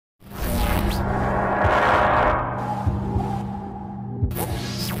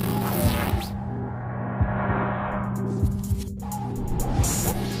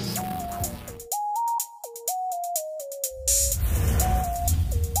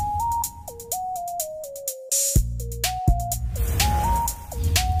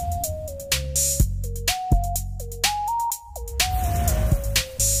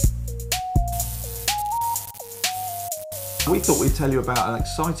thought we'd tell you about an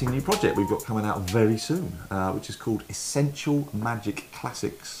exciting new project we've got coming out very soon, which is called Essential Magic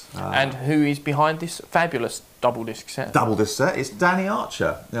Classics. And who is behind this fabulous double disc set? Double disc set. It's Danny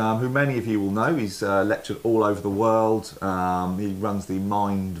Archer, who many of you will know. He's lectured all over the world. He runs the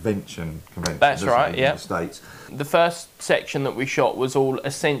Mindvention convention. That's right, yeah. In the States. The first section that we shot was all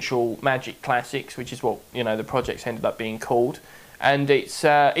Essential Magic Classics, which is what, you know, the project's ended up being called. And it's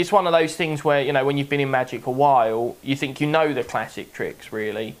one of those things where, you know, when you've been in Magic a while, you think you know the classic tricks,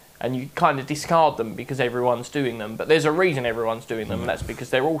 really, and you kind of discard them because everyone's doing them. But there's a reason everyone's doing them, and that's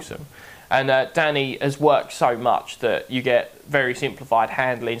because they're awesome. And Danny has worked so much that you get very simplified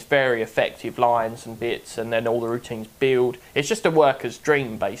handlings, very effective lines and bits, and then all the routines build. It's just a worker's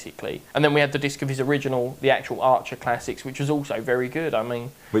dream, basically. And then we had the disc of his original, the actual Archer Classics, which was also very good. I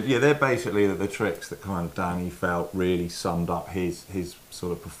mean... But yeah, they're basically the tricks that kind of Danny felt really summed up his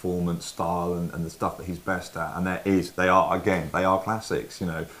sort of performance style and the stuff that he's best at. And they are classics, you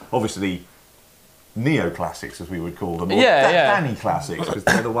know. Obviously... neo-classics, as we would call them, or Danny classics, because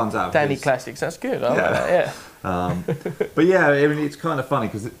they're the ones out of Danny classics, that's good. I like that, yeah. But yeah, I mean, it's kind of funny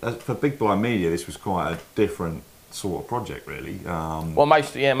because for Big Blind Media, this was quite a different sort of project, really. Well,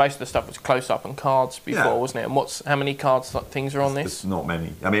 most of the stuff was close-up and cards before, wasn't it? And how many cards things are on this? It's not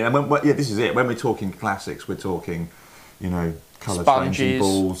many. I mean, and this is it. When we're talking classics, we're talking, you know, colour changing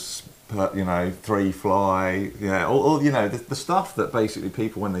balls. You know, 3-fly, yeah, all you know, the stuff that basically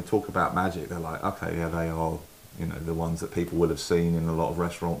people, when they talk about Magic, they're like, okay, yeah, they are, you know, the ones that people would have seen in a lot of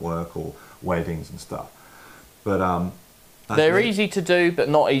restaurant work or weddings and stuff. But they're easy to do, but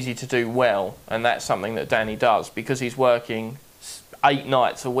not easy to do well, and that's something that Danny does because he's working 8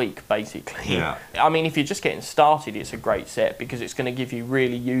 nights a week, basically. Yeah. I mean, if you're just getting started, it's a great set because it's going to give you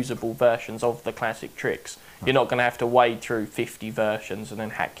really usable versions of the classic tricks. You're not going to have to wade through 50 versions and then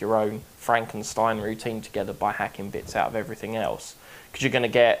hack your own Frankenstein routine together by hacking bits out of everything else. Because you're going to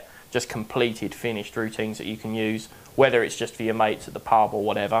get just completed, finished routines that you can use, whether it's just for your mates at the pub or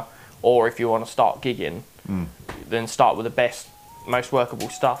whatever, or if you want to start gigging, then start with the best, most workable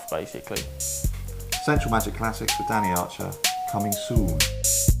stuff, basically. Essential Magic Classics with Danny Archer, coming soon.